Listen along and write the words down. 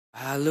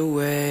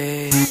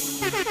Holloway.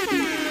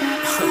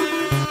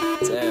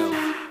 Damn,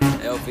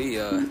 LV,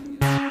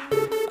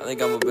 I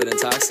think I'm a bit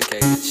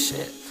intoxicated.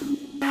 Shit.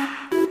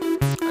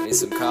 I need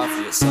some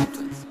coffee or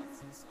something.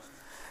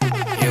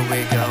 Here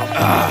we go.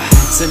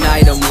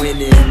 Tonight I'm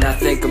winning, I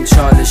think I'm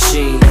Charlie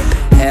Sheen.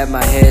 Had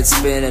my head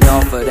spinning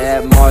off of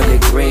that Marley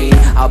Green.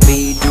 I'll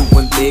be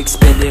doing big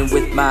spinning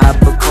with my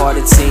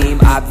Bacardi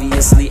team.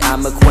 Obviously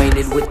I'm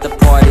acquainted with the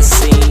party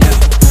scene.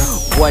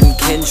 One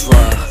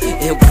Kendra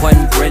and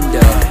one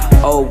Brenda.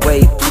 Oh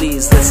wait,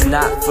 please, let's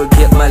not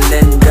forget my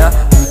Linda.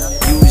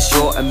 Use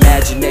your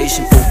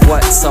imagination for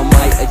what's on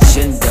my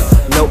agenda.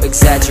 No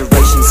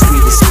exaggeration,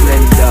 sweet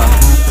splendor.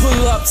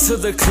 Pull up to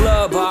the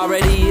club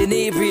already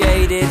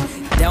inebriated.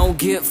 Don't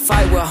get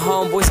fight with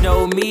homeboys,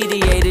 no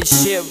mediated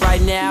shit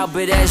right now.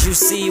 But as you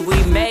see,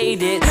 we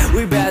made it.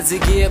 We about to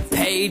get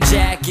paid,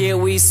 Jack, yeah,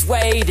 we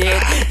swayed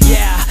it.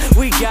 Yeah,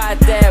 we got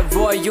that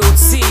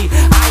royalty.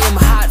 I am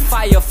hot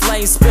fire,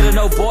 flame spitter,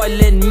 no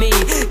boiling me.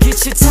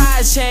 Get your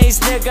tire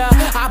changed, nigga.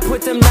 I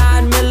put them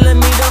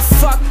 9mm.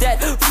 Fuck that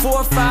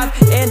 4-5,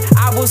 and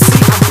I will see.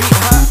 I beat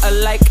her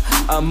like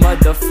a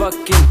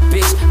motherfucking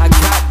bitch. I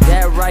got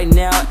that right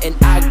now, and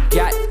I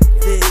got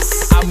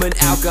this. I'm an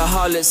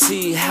alcoholic,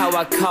 see how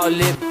I call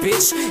it,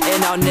 bitch.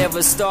 And I'll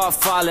never start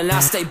falling, I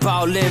stay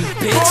ballin',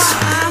 bitch. Boy,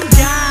 I'm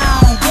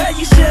down, girl,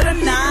 you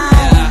should've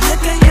known.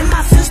 Liquor in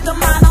my system,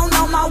 I don't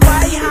know my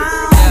way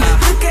home.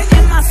 Liquor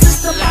in my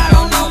system, I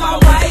don't know my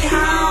way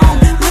home.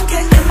 Liquor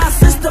in my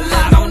system,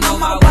 I don't know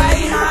my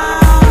way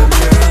home.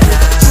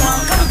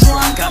 Drunk, I'm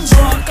drunk, I'm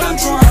drunk, I'm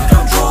drunk,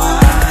 I'm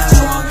drunk.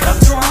 Drunk, I'm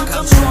drunk,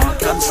 I'm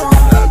drunk, I'm drunk.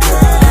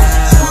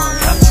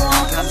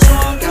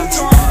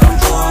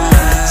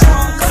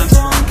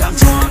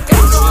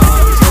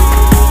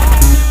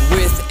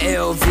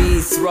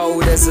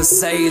 Throat as a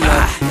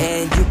sailor,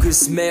 and you can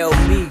smell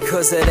me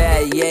cause of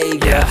that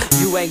Jaeger.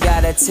 You ain't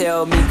gotta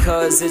tell me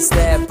cause it's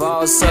that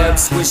ball serve.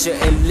 Swisher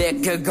and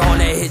liquor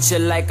gonna hit you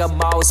like a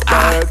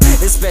Mossberg.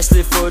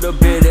 Especially for the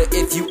bitter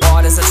if you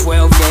order a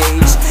 12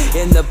 gauge.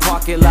 In the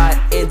parking lot,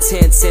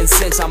 intense and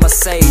cinch, I'm a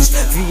sage.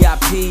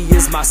 VIP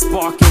is my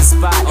sparking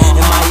spot. And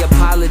my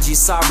apology,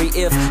 sorry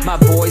if my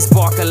boys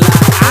bark a lot.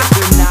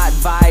 We're not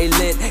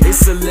violent,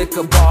 it's a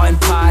liquor bar and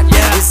pot.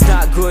 It's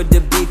not good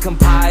to be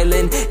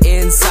compiling.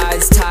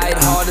 Inside's tied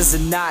hard as a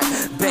knot.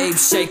 Babe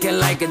shaking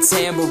like a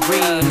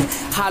tambourine.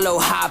 Hollow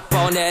hop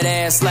on that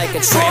ass like a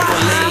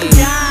trampoline. I'm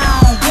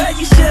down, girl,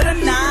 you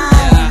should've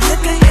known.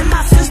 Liquor in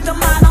my system,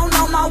 I don't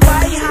know my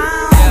way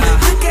home.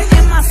 Liquor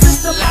in my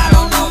system, I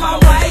don't know my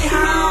way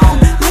home.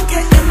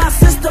 Liquor in my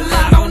system,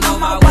 I don't know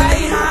my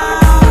way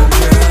home.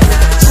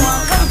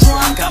 Drunk, I'm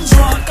drunk, I'm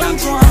drunk, I'm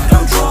drunk,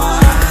 I'm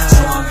drunk.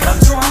 Drunk, I'm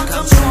drunk,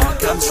 I'm drunk,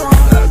 I'm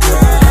drunk, I'm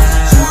drunk.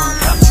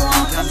 Drunk, I'm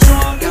drunk, I'm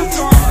drunk, I'm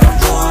drunk.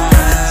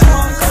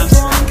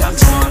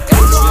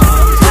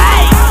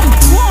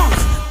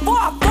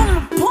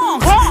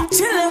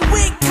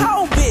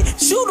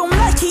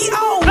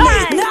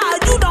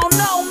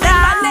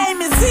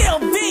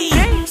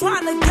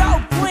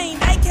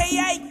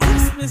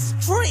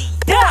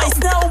 Boys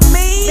know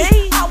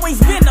me, always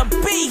been a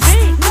beast,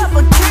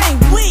 never came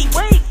weak,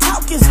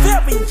 talk is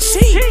very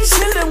cheap,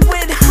 chillin'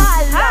 with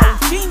Hollow,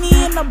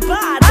 genie in the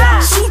box.